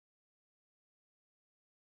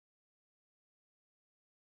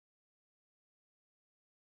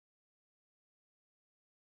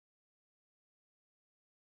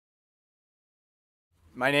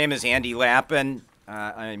My name is Andy Lappin.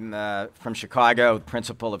 I'm from Chicago,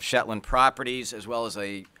 principal of Shetland Properties, as well as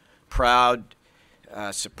a proud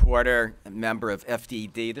supporter and member of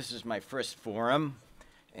FDD. This is my first forum,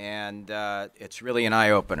 and it's really an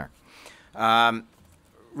eye-opener.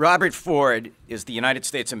 Robert Ford is the United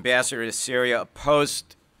States ambassador to Syria, a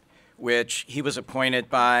post which he was appointed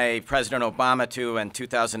by President Obama to in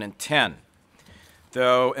 2010.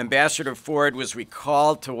 Though Ambassador Ford was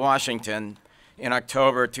recalled to Washington in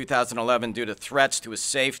October 2011 due to threats to his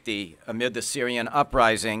safety amid the Syrian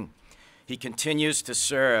uprising, he continues to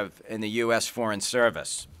serve in the U.S. Foreign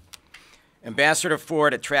Service. Ambassador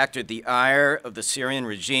Ford attracted the ire of the Syrian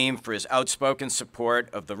regime for his outspoken support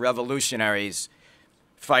of the revolutionaries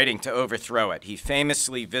fighting to overthrow it. He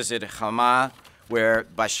famously visited Hama, where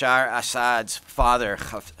Bashar Assad's father,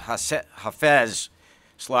 Hafez,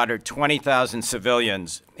 slaughtered 20,000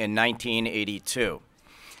 civilians in 1982.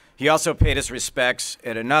 He also paid his respects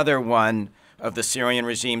at another one of the Syrian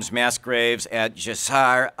regime's mass graves at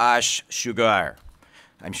Jisr ash-Shugar.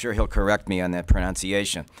 I'm sure he'll correct me on that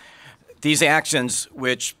pronunciation. These actions,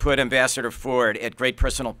 which put Ambassador Ford at great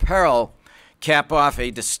personal peril, cap off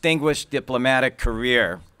a distinguished diplomatic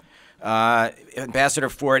career. Ambassador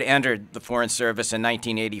Ford entered the Foreign Service in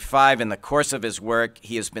 1985. In the course of his work,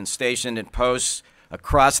 he has been stationed in posts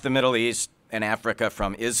across the Middle East and Africa,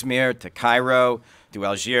 from Izmir to Cairo to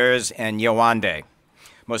Algiers and Yaoundé.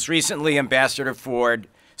 Most recently, Ambassador Ford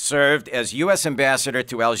served as U.S. Ambassador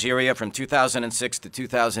to Algeria from 2006 to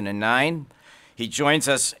 2009. He joins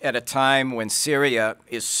us at a time when Syria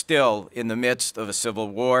is still in the midst of a civil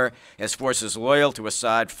war, as forces loyal to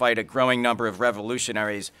Assad fight a growing number of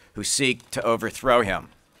revolutionaries who seek to overthrow him.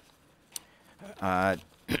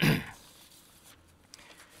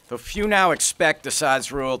 Though few now expect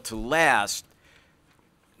Assad's rule to last,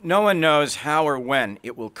 no one knows how or when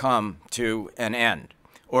it will come to an end,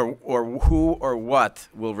 or who or what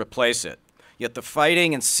will replace it. Yet the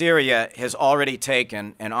fighting in Syria has already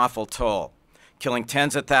taken an awful toll, killing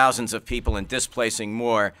tens of thousands of people and displacing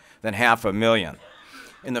more than 500,000.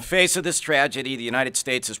 In the face of this tragedy, the United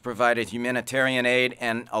States has provided humanitarian aid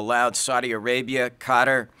and allowed Saudi Arabia,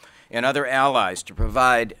 Qatar, and other allies to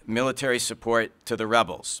provide military support to the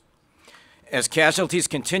rebels. As casualties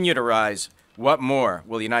continue to rise, what more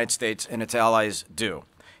will the United States and its allies do?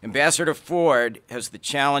 Ambassador Ford has the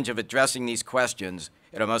challenge of addressing these questions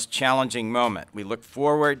at a most challenging moment. We look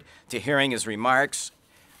forward to hearing his remarks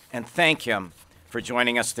and thank him for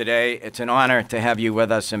joining us today. It's an honor to have you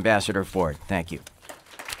with us, Ambassador Ford. Thank you.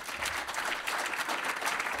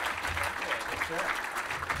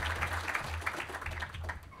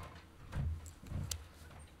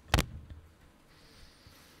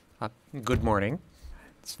 Good morning.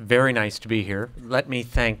 It's very nice to be here. Let me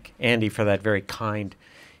thank Andy for that very kind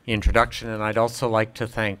introduction, and I'd also like to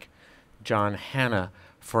thank John Hanna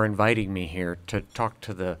for inviting me here to talk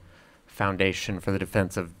to the Foundation for the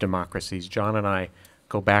Defense of Democracies. John and I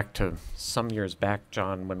go back to some years back,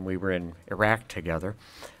 John, when we were in Iraq together.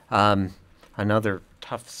 Another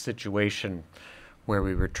tough situation where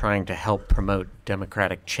we were trying to help promote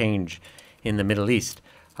democratic change in the Middle East.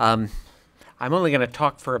 I'm only going to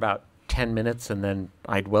talk for about 10 minutes, and then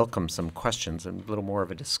I'd welcome some questions and a little more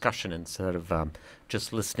of a discussion instead of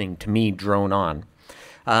just listening to me drone on.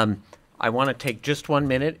 I want to take just 1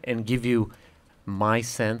 minute and give you my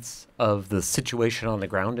sense of the situation on the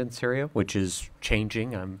ground in Syria, which is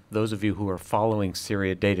changing. Those of you who are following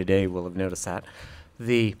Syria day to day will have noticed that.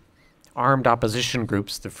 The armed opposition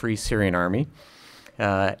groups, the Free Syrian Army,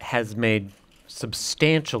 has made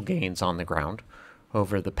substantial gains on the ground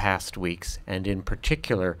over the past weeks, and in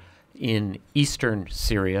particular in eastern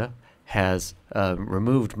Syria has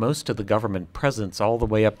removed most of the government presence all the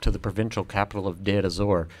way up to the provincial capital of Deir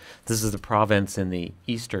ez-Zor. This is the province in the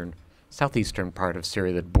southeastern part of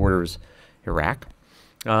Syria that borders Iraq.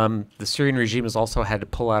 The Syrian regime has also had to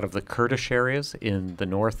pull out of the Kurdish areas in the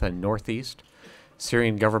north and northeast.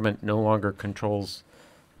 Syrian government no longer controls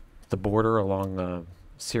the border along the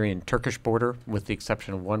Syrian-Turkish border, with the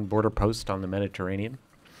exception of one border post on the Mediterranean.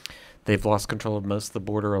 They've lost control of most of the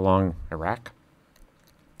border along Iraq.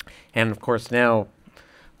 And of course now,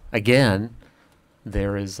 again,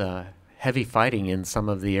 there is heavy fighting in some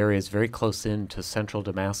of the areas very close in to central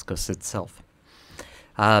Damascus itself.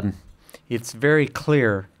 It's very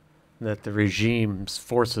clear that the regime's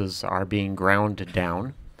forces are being ground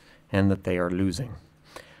down and that they are losing.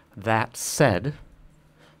 That said,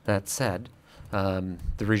 the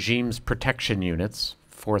regime's protection units,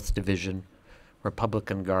 4th Division,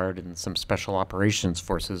 Republican Guard, and some special operations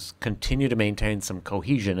forces continue to maintain some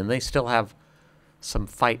cohesion, and they still have some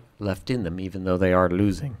fight left in them, even though they are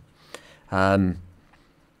losing.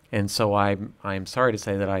 And so I'm sorry to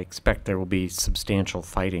say that I expect there will be substantial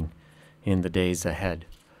fighting in the days ahead.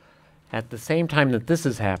 At the same time that this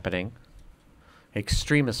is happening,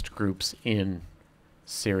 extremist groups in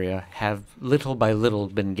Syria have little by little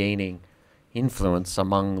been gaining influence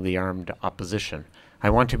among the armed opposition. I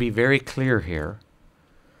want to be very clear here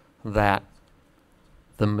that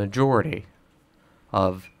the majority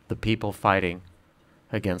of the people fighting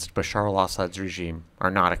against Bashar al-Assad's regime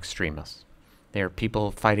are not extremists. They are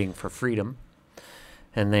people fighting for freedom,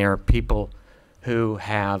 and they are people who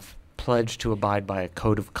have pledged to abide by a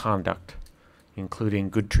code of conduct, including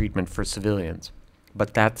good treatment for civilians.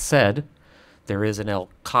 But that said, there is an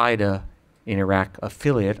al-Qaeda in Iraq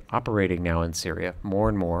affiliate operating now in Syria, more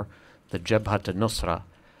and more, the Jabhat al-Nusra,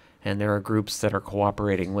 and there are groups that are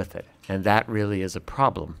cooperating with it. And that really is a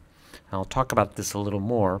problem. I'll talk about this a little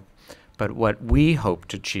more, but what we hope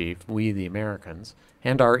to achieve, we the Americans,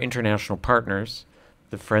 and our international partners,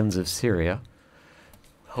 the Friends of Syria,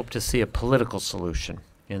 hope to see a political solution.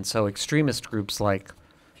 And so extremist groups like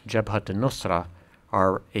Jabhat al-Nusra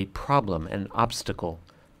are a problem, an obstacle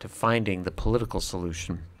to finding the political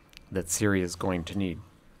solution that Syria is going to need.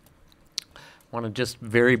 I want to just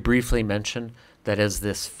very briefly mention that as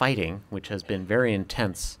this fighting, which has been very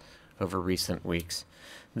intense over recent weeks,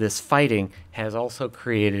 this fighting has also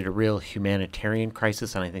created a real humanitarian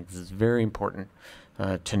crisis, and I think this is very important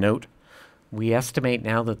to note. We estimate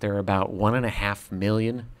now that there are about 1.5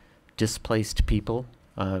 million displaced people,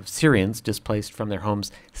 Syrians displaced from their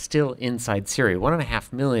homes, still inside Syria.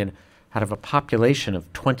 1.5 million out of a population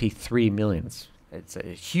of 23 million. It's a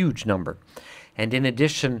huge number. And in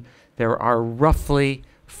addition, there are roughly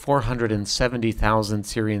 470,000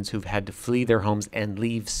 Syrians who've had to flee their homes and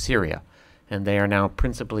leave Syria. And they are now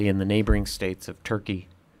principally in the neighboring states of Turkey,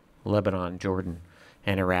 Lebanon, Jordan,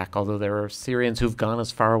 and Iraq, although there are Syrians who've gone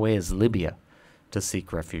as far away as Libya to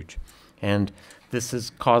seek refuge. And this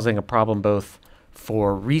is causing a problem both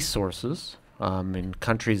for resources in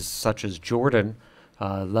countries such as Jordan,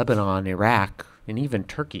 Lebanon, Iraq, and even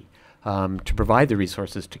Turkey, to provide the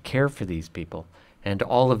resources to care for these people. And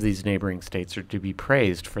all of these neighboring states are to be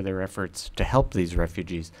praised for their efforts to help these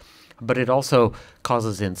refugees. But it also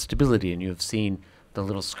causes instability, and you have seen the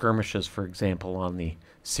little skirmishes, for example, on the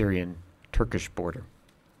Syrian-Turkish border.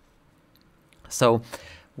 So,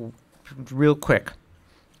 real quick,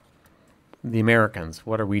 the Americans,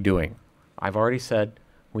 what are we doing? I've already said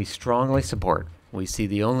we strongly support. We see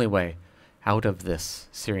the only way out of this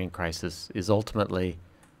Syrian crisis is ultimately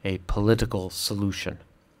a political solution.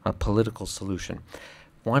 A political solution.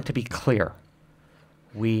 Want to be clear.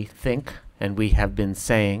 We think, and we have been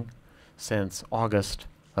saying since August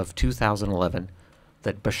of 2011,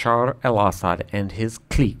 that Bashar al-Assad and his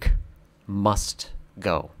clique must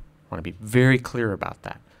go. I want to be very clear about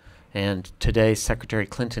that. And today, Secretary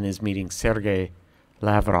Clinton is meeting Sergei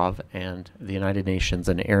Lavrov and the United Nations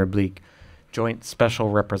and Arab League Joint Special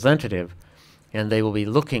Representative, and they will be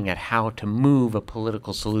looking at how to move a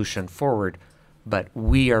political solution forward. But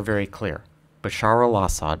we are very clear. Bashar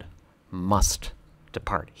al-Assad must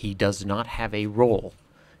depart. He does not have a role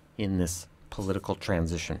in this political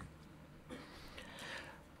transition.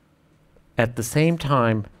 At the same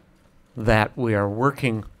time that we are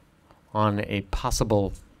working on a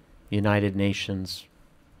possible United Nations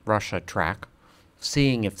Russia track,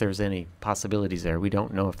 seeing if there's any possibilities there. We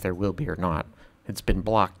don't know if there will be or not. It's been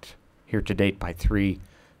blocked here to date by 3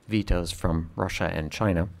 vetoes from Russia and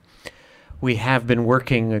China. We have been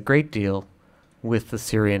working a great deal with the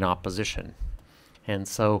Syrian opposition. And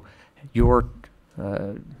so your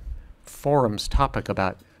forum's topic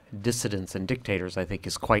about dissidents and dictators, I think,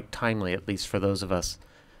 is quite timely, at least for those of us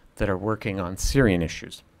that are working on Syrian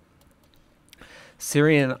issues.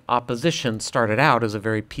 Syrian opposition started out as a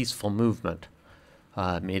very peaceful movement.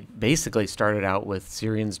 It basically started out with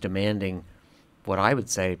Syrians demanding what I would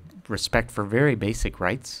say respect for very basic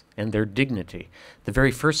rights and their dignity. The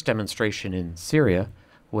very first demonstration in Syria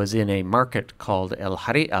was in a market called El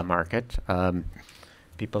Haria Market.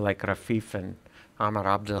 People like Rafif and Amar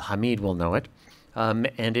Abdul Hamid will know it.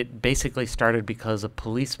 And it basically started because a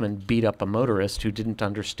policeman beat up a motorist who didn't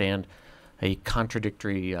understand a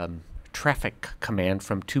contradictory traffic command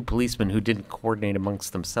from 2 policemen who didn't coordinate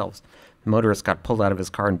amongst themselves. The motorist got pulled out of his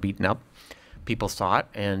car and beaten up. People saw it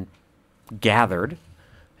and gathered,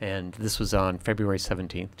 and this was on February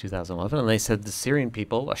 17th, 2011, and they said the Syrian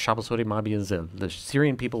people, the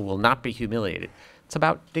Syrian people will not be humiliated. It's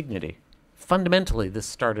about dignity. Fundamentally, this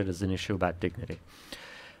started as an issue about dignity.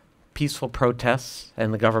 Peaceful protests,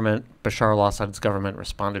 and the government, Bashar al-Assad's government,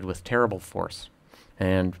 responded with terrible force.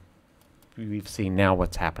 And we've seen now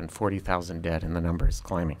what's happened, 40,000 dead, and the number is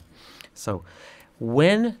climbing. So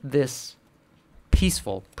When this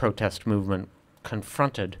peaceful protest movement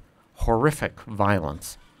confronted horrific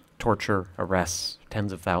violence, torture, arrests,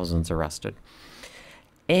 tens of thousands arrested,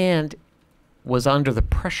 and was under the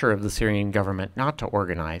pressure of the Syrian government not to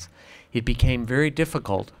organize, it became very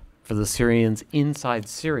difficult for the Syrians inside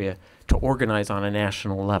Syria to organize on a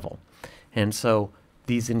national level. And so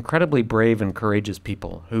these incredibly brave and courageous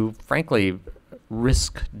people who, frankly,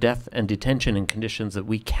 risk death and detention in conditions that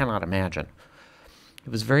we cannot imagine, it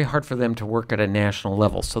was very hard for them to work at a national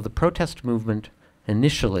level. So the protest movement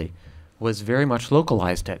initially was very much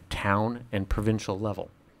localized at town and provincial level.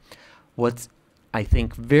 What's, I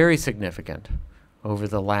think, very significant over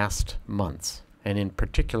the last months, and in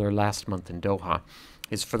particular last month in Doha,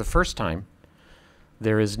 is for the first time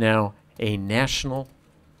there is now a national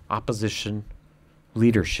opposition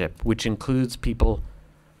leadership, which includes people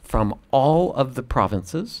from all of the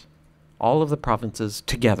provinces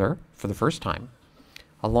together for the first time,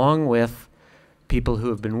 along with people who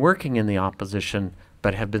have been working in the opposition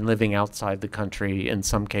but have been living outside the country, in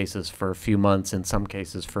some cases for a few months, in some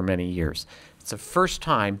cases for many years. It's the first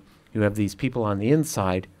time you have these people on the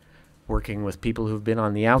inside working with people who've been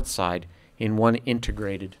on the outside in one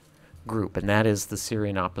integrated group, and that is the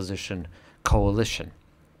Syrian Opposition Coalition.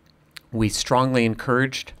 We strongly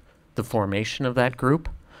encouraged the formation of that group.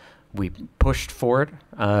 We pushed for it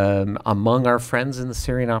among our friends in the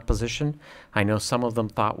Syrian opposition. I know some of them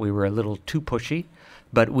thought we were a little too pushy,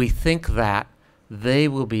 but we think that they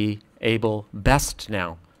will be able best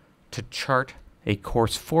now to chart a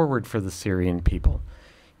course forward for the Syrian people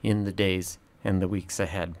in the days and the weeks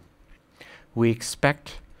ahead. We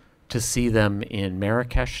expect to see them in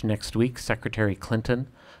Marrakesh next week. Secretary Clinton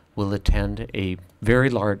will attend a very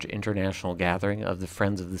large international gathering of the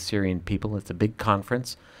Friends of the Syrian People. It's a big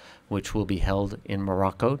conference which will be held in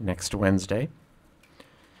Morocco next Wednesday.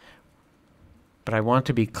 But I want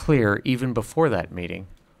to be clear, even before that meeting,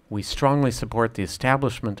 we strongly support the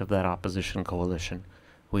establishment of that opposition coalition.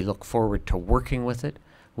 We look forward to working with it.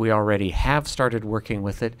 We already have started working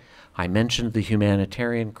with it. I mentioned the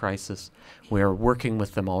humanitarian crisis. We are working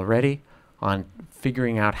with them already on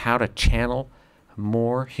figuring out how to channel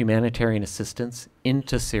more humanitarian assistance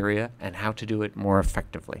into Syria and how to do it more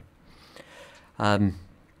effectively.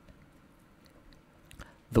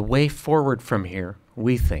 The way forward from here,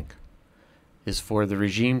 we think, is for the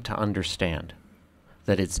regime to understand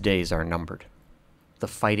that its days are numbered. The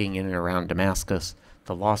fighting in and around Damascus,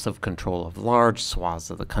 the loss of control of large swaths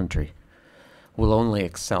of the country will only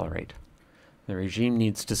accelerate. The regime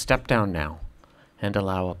needs to step down now and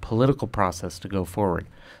allow a political process to go forward.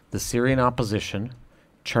 The Syrian opposition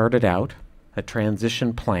charted out a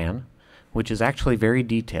transition plan, which is actually very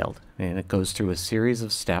detailed, and it goes through a series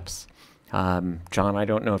of steps. John, I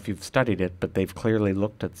don't know if you've studied it, but they've clearly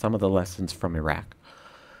looked at some of the lessons from Iraq.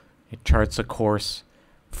 It charts a course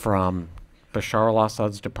from Bashar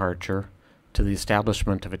al-Assad's departure to the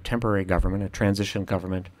establishment of a temporary government, a transition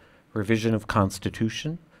government, revision of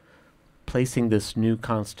constitution, placing this new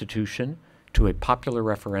constitution to a popular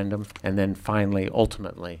referendum, and then finally,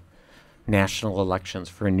 ultimately, national elections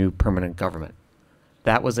for a new permanent government.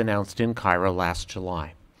 That was announced in Cairo last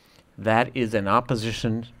July. That is an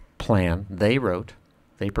opposition plan they wrote,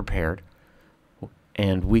 they prepared,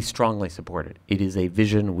 and we strongly support it. It is a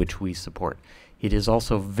vision which we support. It is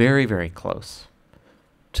also very, very close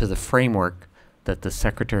to the framework that the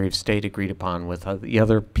Secretary of State agreed upon with the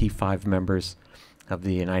other P5 members of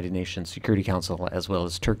the United Nations Security Council, as well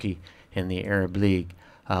as Turkey and the Arab League,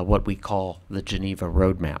 what we call the Geneva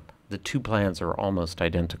Roadmap. The two plans are almost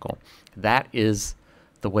identical. That is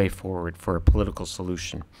the way forward for a political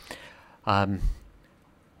solution.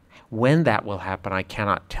 When that will happen, I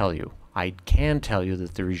cannot tell you. I can tell you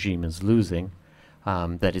that the regime is losing,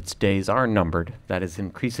 that its days are numbered, that is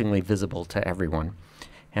increasingly visible to everyone,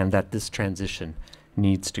 and that this transition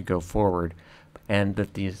needs to go forward, and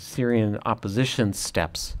that the Syrian opposition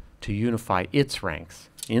steps to unify its ranks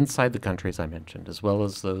inside the country, as I mentioned, as well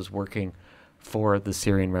as those working for the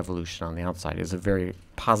Syrian revolution on the outside, is a very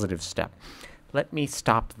positive step. Let me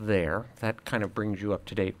stop there. That kind of brings you up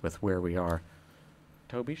to date with where we are.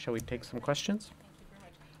 Toby, shall we take some questions? Thank you very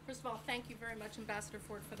much. First of all, thank you very much, Ambassador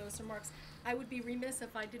Ford, for those remarks. I would be remiss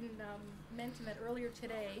if I didn't mention that earlier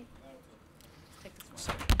today. Take this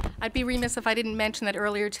one. I'd be remiss if I didn't mention that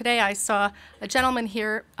earlier today I saw a gentleman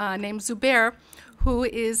here named Zubair, who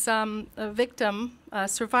is a victim, a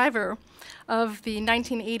survivor of the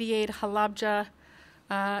 1988 Halabja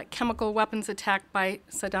chemical weapons attack by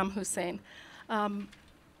Saddam Hussein.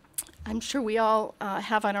 I'm sure we all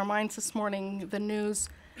have on our minds this morning the news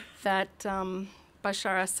that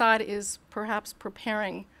Bashar Assad is perhaps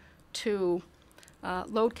preparing to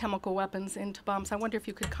load chemical weapons into bombs. I wonder if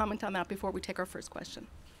you could comment on that before we take our first question.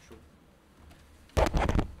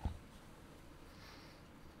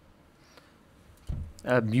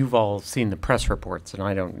 You've all seen the press reports, and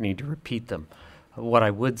I don't need to repeat them. What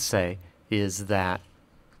I would say is that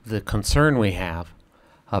the concern we have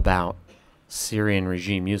about Syrian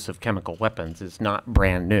regime use of chemical weapons is not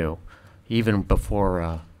brand new. Even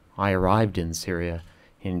before I arrived in Syria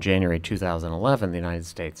in January 2011, the United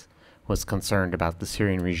States was concerned about the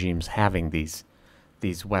Syrian regimes having these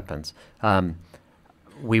weapons.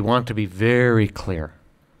 We want to be very clear,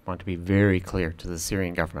 to the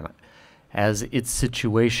Syrian government. As its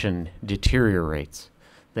situation deteriorates,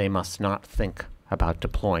 they must not think about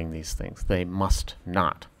deploying these things. They must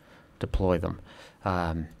not deploy them.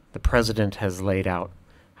 The President has laid out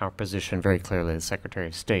our position very clearly. The Secretary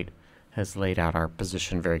of State has laid out our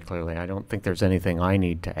position very clearly. I don't think there's anything I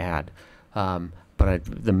need to add. But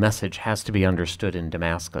the message has to be understood in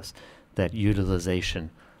Damascus that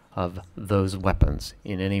utilization of those weapons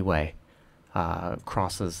in any way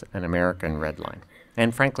crosses an American red line,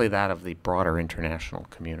 and frankly that of the broader international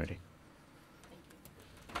community. Thank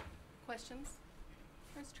you. Questions?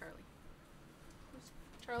 Where's Charlie? Where's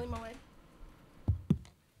Charlie Moet?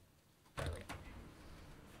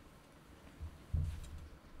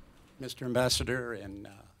 Mr. Ambassador, in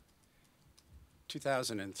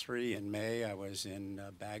 2003 in May, I was in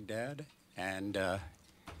Baghdad, and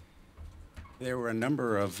there were a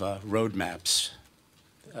number of roadmaps.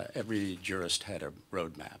 Every jurist had a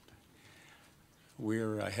roadmap.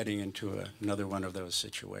 We're heading into another one of those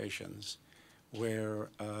situations where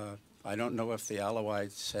I don't know if the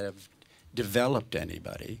Alawites have developed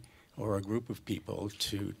anybody or a group of people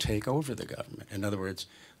to take over the government. In other words,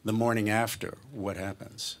 the morning after, what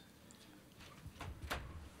happens?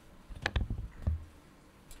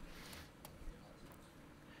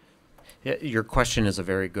 Yeah, your question is a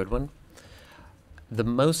very good one. The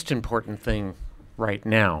most important thing right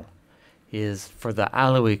now is for the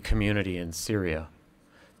Alawi community in Syria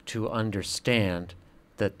to understand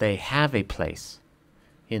that they have a place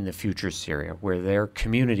in the future Syria where their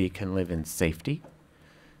community can live in safety,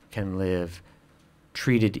 can live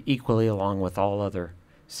treated equally along with all other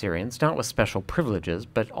Syrians, not with special privileges,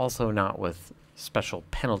 but also not with special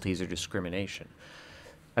penalties or discrimination.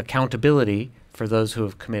 Accountability for those who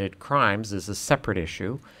have committed crimes is a separate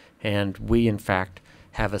issue, and we, in fact,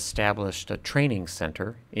 have established a training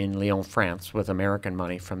center in Lyon, France, with American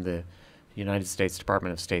money from the United States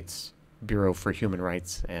Department of State's Bureau for Human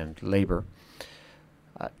Rights and Labor,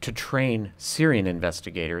 to train Syrian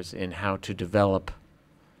investigators in how to develop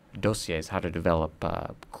dossiers, how to develop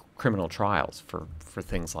criminal trials for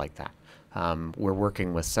things like that. We're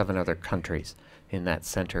working with 7 other countries in that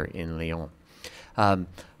center in Lyon.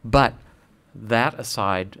 But that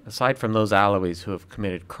aside from those Alawis who have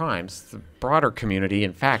committed crimes, the broader community,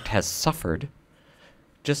 in fact, has suffered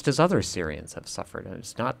just as other Syrians have suffered. And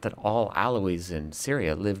it's not that all Alawis in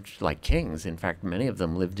Syria lived like kings. In fact, many of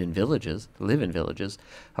them live in villages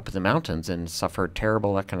up in the mountains and suffered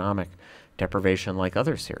terrible economic deprivation like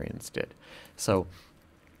other Syrians did. So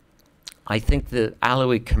I think the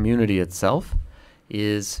Alawi community itself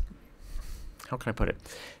is, how can I put it?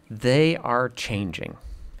 They are changing.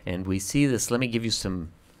 And we see this. Let me give you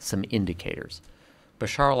some indicators.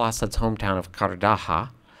 Bashar al-Assad's hometown of Qardaha,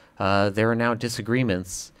 there are now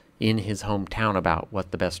disagreements in his hometown about what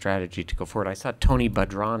the best strategy to go forward. I saw Tony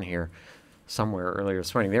Badran here somewhere earlier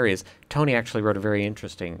this morning. There he is. Tony actually wrote a very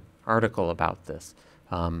interesting article about this.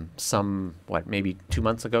 Maybe 2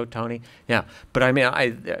 months ago, Tony? Yeah. But I mean,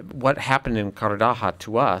 what happened in Qardaha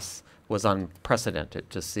to us was unprecedented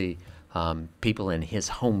to see people in his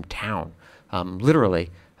hometown literally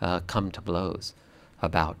come to blows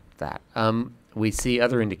about that. We see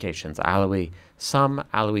other indications. Some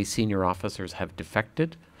Alawi senior officers have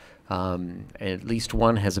defected. At least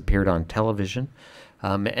one has appeared on television.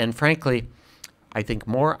 And frankly, I think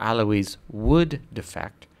more Alawis would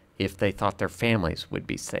defect if they thought their families would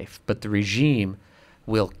be safe. But the regime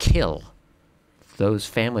will kill those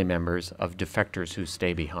family members of defectors who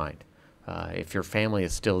stay behind. If your family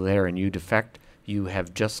is still there and you defect, you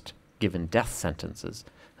have just given death sentences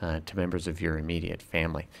to members of your immediate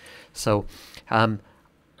family. So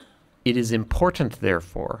it is important,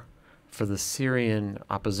 therefore, for the Syrian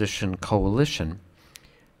opposition coalition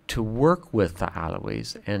to work with the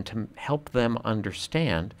Alawis and to help them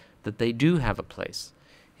understand that they do have a place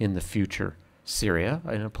in the future Syria,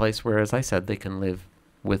 in a place where, as I said, they can live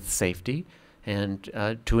with safety and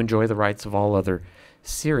to enjoy the rights of all other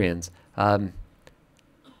Syrians.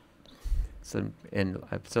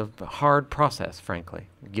 It's a hard process, frankly,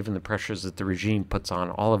 given the pressures that the regime puts on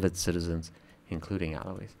all of its citizens including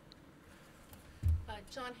Alawis.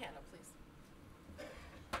 John Hanna,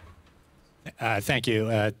 please.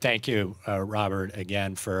 Thank you, Robert,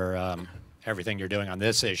 again for everything you're doing on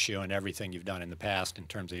this issue and everything you've done in the past in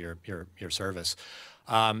terms of your service.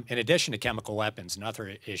 In addition to chemical weapons,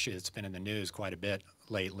 another issue that's been in the news quite a bit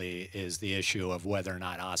lately is the issue of whether or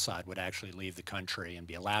not Assad would actually leave the country and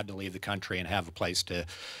be allowed to leave the country and have a place to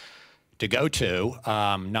go to.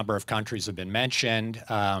 Number of countries have been mentioned,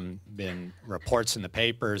 been reports in the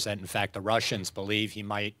papers that in fact the Russians believe he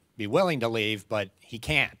might be willing to leave, but he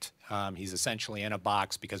can't. He's essentially in a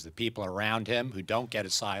box because the people around him who don't get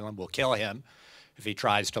asylum will kill him if he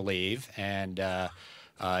tries to leave. And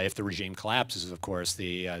if the regime collapses, of course,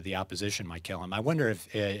 the opposition might kill him. I wonder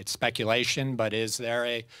if it's speculation, but is there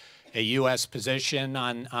a U.S. position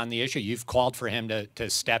on the issue? You've called for him to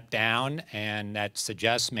step down, and that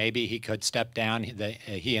suggests maybe he could step down,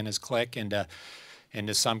 he and his clique,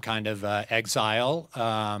 into some kind of exile,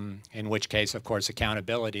 in which case, of course,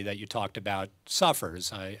 accountability that you talked about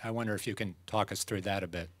suffers. I wonder if you can talk us through that a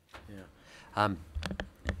bit. Yeah.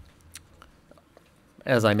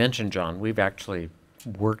 As I mentioned, John, we've actually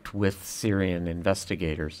worked with Syrian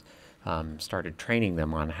investigators, started training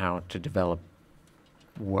them on how to develop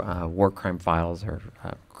war crime files or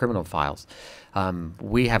criminal files.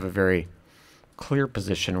 We have a very clear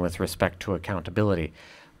position with respect to accountability,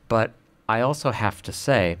 but I also have to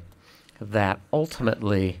say that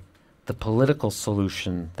ultimately the political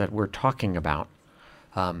solution that we're talking about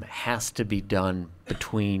has to be done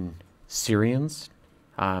between Syrians,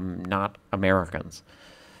 not Americans.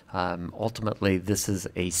 Ultimately, this is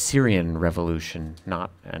a Syrian revolution,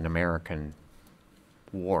 not an American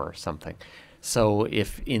war or something. So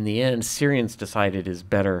if in the end Syrians decide it is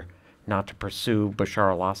better not to pursue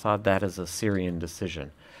Bashar al-Assad, that is a Syrian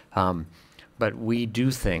decision. But we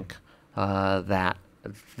do think that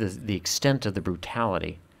the extent of the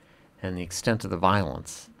brutality and the extent of the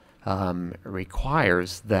violence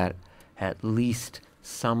requires that at least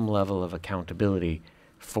some level of accountability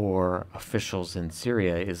for officials in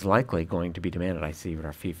Syria is likely going to be demanded. I see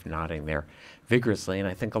Rafif nodding there vigorously, and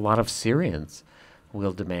I think a lot of Syrians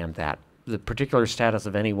will demand that. The particular status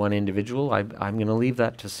of any one individual, I'm going to leave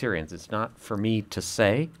that to Syrians. It's not for me to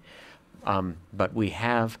say, but we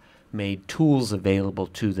have made tools available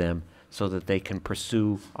to them so that they can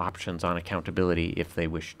pursue options on accountability if they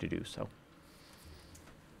wish to do so.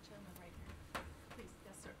 Gentleman right here. Please,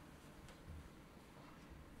 yes,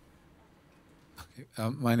 sir.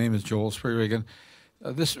 Okay, my name is Joel Sprayregan.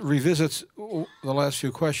 This revisits the last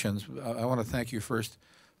few questions. I want to thank you first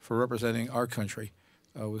for representing our country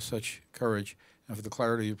with such courage and for the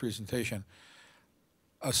clarity of your presentation.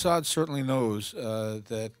 Assad certainly knows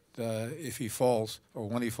that if he falls, or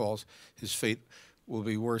when he falls, his fate will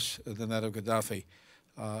be worse than that of Gaddafi.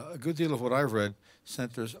 A good deal of what I've read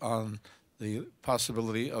centers on the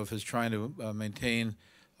possibility of his trying to maintain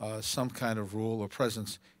some kind of rule or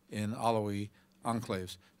presence in Alawi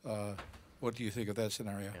enclaves. What do you think of that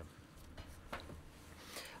scenario?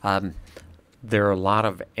 Yeah. There are a lot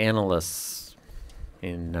of analysts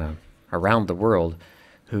around the world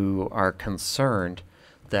who are concerned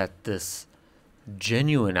that this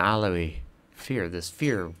genuine Alawi fear, this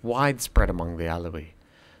fear widespread among the Alawi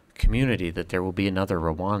community that there will be another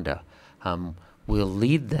Rwanda, will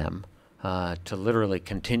lead them to literally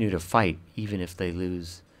continue to fight even if they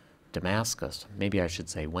lose Damascus. Maybe I should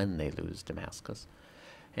say when they lose Damascus.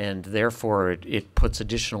 And therefore it puts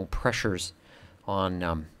additional pressures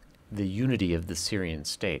on the unity of the Syrian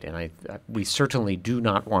state. And we certainly do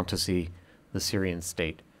not want to see the Syrian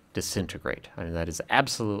state disintegrate. I mean, that is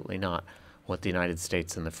absolutely not what the United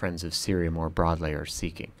States and the Friends of Syria more broadly are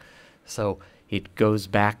seeking. So it goes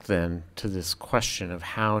back then to this question of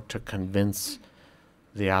how to convince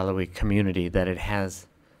the Alawi community that it has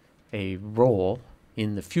a role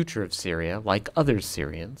in the future of Syria, like other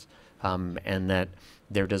Syrians, and that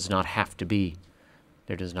there does not have to be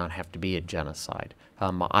a genocide.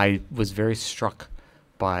 I was very struck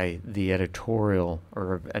by the editorial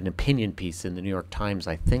or an opinion piece in the New York Times,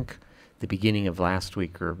 I think the beginning of last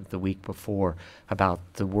week or the week before, about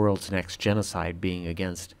the world's next genocide being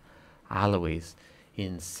against Alawis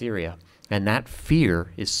in Syria. And that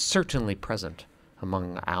fear is certainly present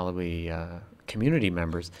among Alawi community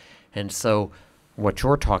members. And so what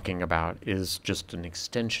you're talking about is just an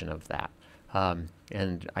extension of that.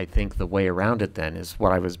 And I think the way around it then is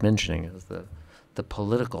what I was mentioning, is the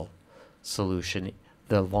political solution.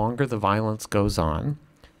 The longer the violence goes on,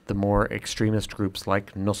 the more extremist groups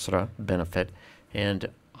like Nusra benefit. And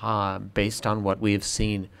based on what we have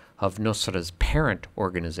seen of Nusra's parent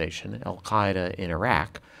organization, Al-Qaeda in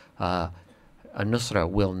Iraq, al-Nusra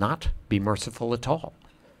will not be merciful at all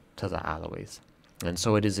to the Alawis. And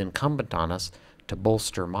so it is incumbent on us to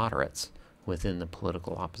bolster moderates within the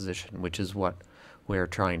political opposition, which is what we're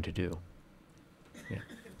trying to do. Yeah. I'm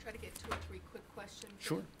going to try to get 2 or 3 quick questions.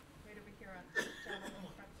 Sure. Right over here on gentleman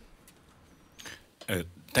in front.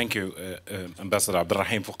 Thank you, Ambassador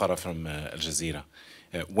Abdurrahim Fuqara from Al Jazeera.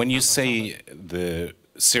 When you say the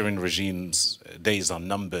Syrian regime's days are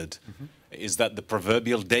numbered, is that the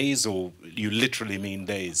proverbial days, or you literally mean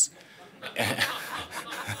days?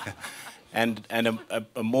 And a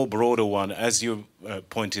more broader one, as you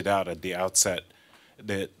pointed out at the outset,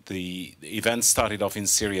 the events started off in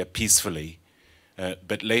Syria peacefully,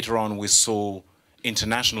 but later on we saw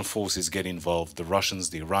international forces get involved, the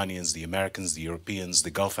Russians, the Iranians, the Americans, the Europeans,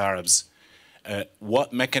 the Gulf Arabs.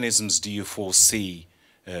 What mechanisms do you foresee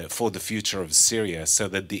for the future of Syria so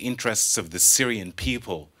that the interests of the Syrian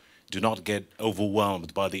people do not get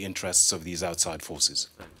overwhelmed by the interests of these outside forces?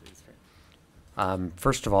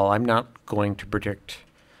 First of all, I'm not going to predict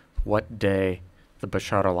what day the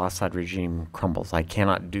Bashar al-Assad regime crumbles. I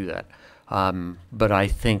cannot do that. But I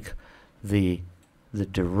think the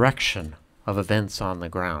direction of events on the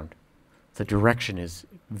ground, the direction is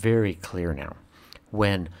very clear now.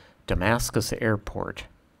 When Damascus airport,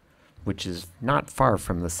 which is not far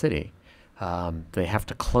from the city, they have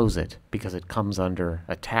to close it because it comes under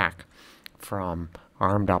attack from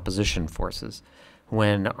armed opposition forces.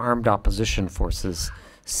 When armed opposition forces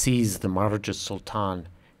seize the Marj Sultan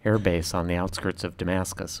air base on the outskirts of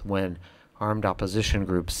Damascus, when armed opposition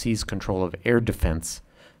groups seize control of air defense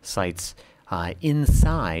sites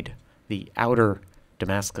inside the outer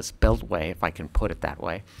Damascus beltway, if I can put it that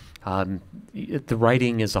way, the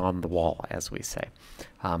writing is on the wall, as we say.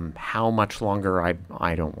 How much longer? I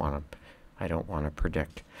don't want to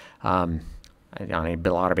predict. I'm not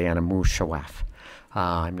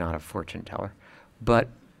a fortune teller. But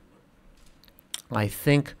I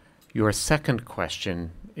think your second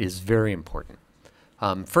question is very important.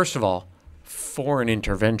 First of all, foreign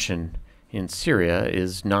intervention in Syria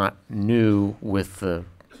is not new with the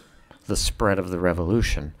spread of the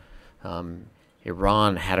revolution.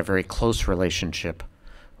 Iran had a very close relationship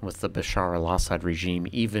with the Bashar al-Assad regime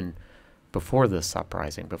even before this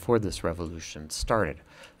uprising, before this revolution started.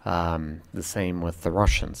 The same with the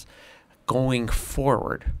Russians. Going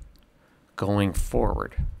forward,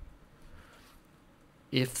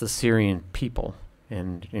 if the Syrian people,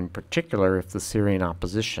 and in particular if the Syrian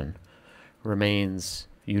opposition, remains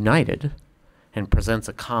united and presents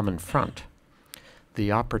a common front,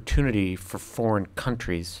 the opportunity for foreign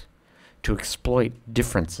countries to exploit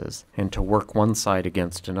differences and to work one side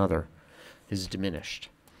against another is diminished.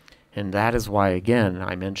 And that is why, again,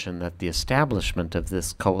 I mentioned that the establishment of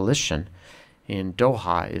this coalition in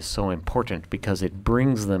Doha is so important, because it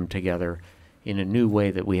brings them together in a new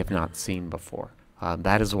way that we have not seen before.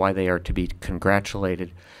 That is why they are to be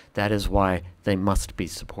congratulated. That is why they must be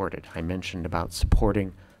supported. I mentioned about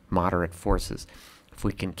supporting moderate forces. If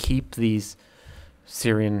we can keep these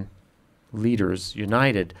Syrian leaders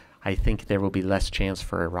united, I think there will be less chance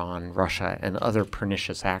for Iran, Russia, and other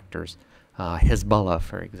pernicious actors, Hezbollah,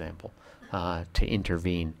 for example, to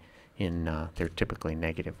intervene in their typically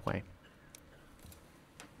negative way.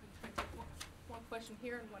 One question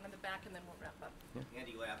here and one in the back, and then we'll wrap up.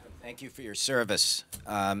 Andy Lapham, thank you for your service.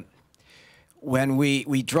 When we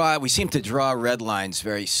seem to draw red lines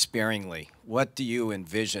very sparingly. What do you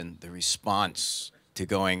envision the response to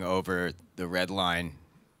going over the red line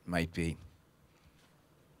might be?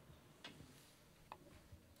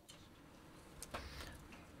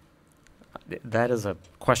 That is a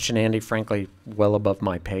question, Andy, frankly, well above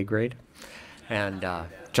my pay grade, and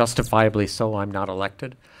justifiably so. I'm not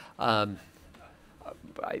elected. I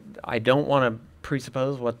don't want to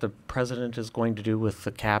presuppose what the president is going to do with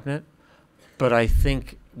the cabinet, but I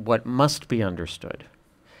think what must be understood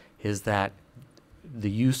is that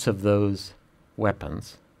the use of those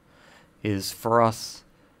weapons is for us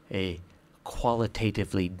a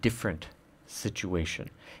qualitatively different situation.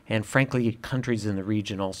 And frankly, countries in the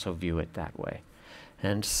region also view it that way.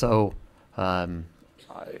 And so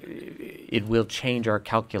it will change our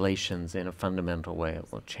calculations in a fundamental way.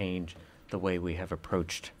 It will change the way we have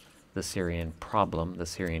approached the Syrian problem, the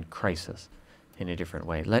Syrian crisis, in a different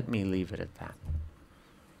way. Let me leave it at that.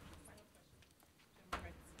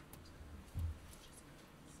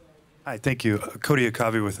 Hi, thank you. Cody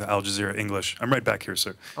Akavi with Al Jazeera English. I'm right back here,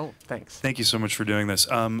 sir. Oh, thanks. Thank you so much for doing this.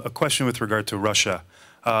 A question with regard to Russia.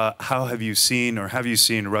 How have you seen, or have you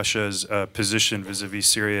seen Russia's position vis-a-vis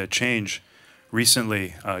Syria change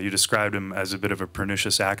recently you described them as a bit of a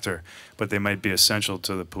pernicious actor, but they might be essential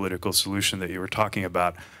to the political solution that you were talking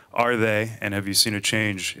about. Are they, and have you seen a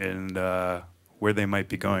change in where they might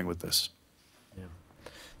be going with this? Yeah.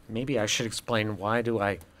 Maybe I should explain, why do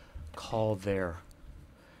I call their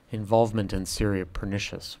involvement in Syria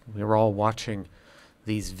pernicious? We were all watching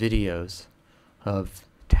these videos of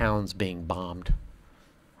towns being bombed.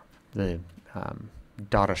 The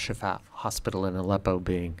Dara Shifa hospital in Aleppo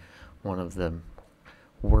being one of the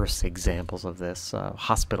worst examples of this,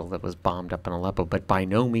 hospital that was bombed up in Aleppo, but by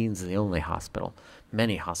no means the only hospital.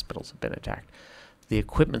 Many hospitals have been attacked. The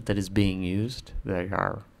equipment that is being used, they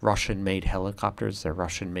are Russian-made helicopters, they're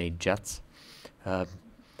Russian-made jets. I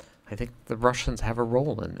think the Russians have a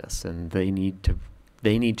role in this, and they need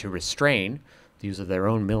to restrain the use of their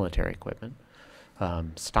own military equipment.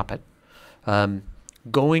 Stop it.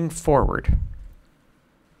 Going forward,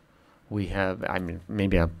 we have, I mean,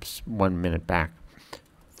 maybe I'm 1 minute back.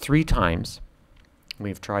 3 times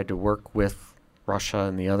we've tried to work with Russia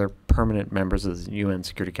and the other permanent members of the UN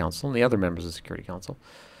Security Council and the other members of the Security Council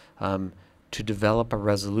to develop a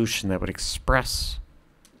resolution that would express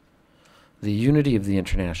the unity of the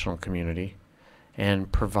international community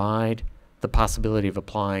and provide the possibility of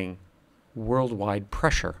applying worldwide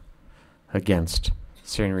pressure against the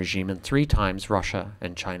Syrian regime. And 3 times Russia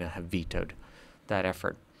and China have vetoed that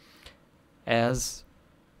effort. As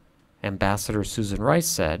Ambassador Susan Rice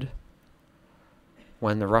said,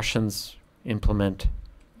 when the Russians implement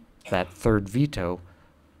that 3rd veto,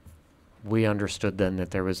 we understood then that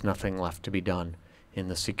there was nothing left to be done in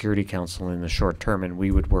the Security Council in the short term, and we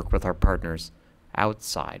would work with our partners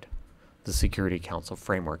outside the Security Council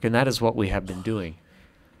framework. And that is what we have been doing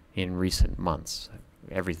in recent months.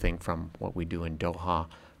 Everything from what we do in Doha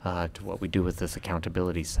to what we do with this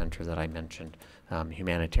accountability center that I mentioned,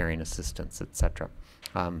 humanitarian assistance, etc.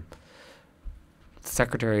 The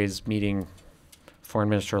Secretary is meeting Foreign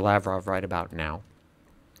Minister Lavrov right about now.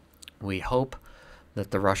 We hope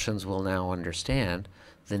that the Russians will now understand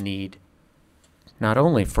the need not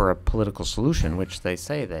only for a political solution, which they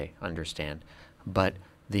say they understand, but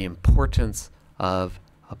the importance of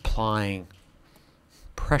applying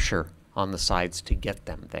pressure on the sides to get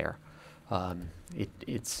them there.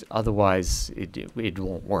 It's otherwise it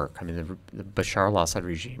won't work. I mean, the Bashar al-Assad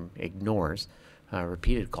regime ignores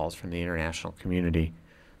repeated calls from the international community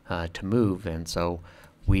to move, and so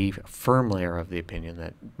we firmly are of the opinion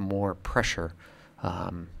that more pressure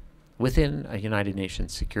within a United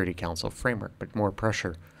Nations Security Council framework, but more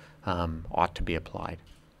pressure ought to be applied.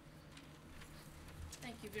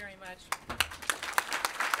 Thank you very much.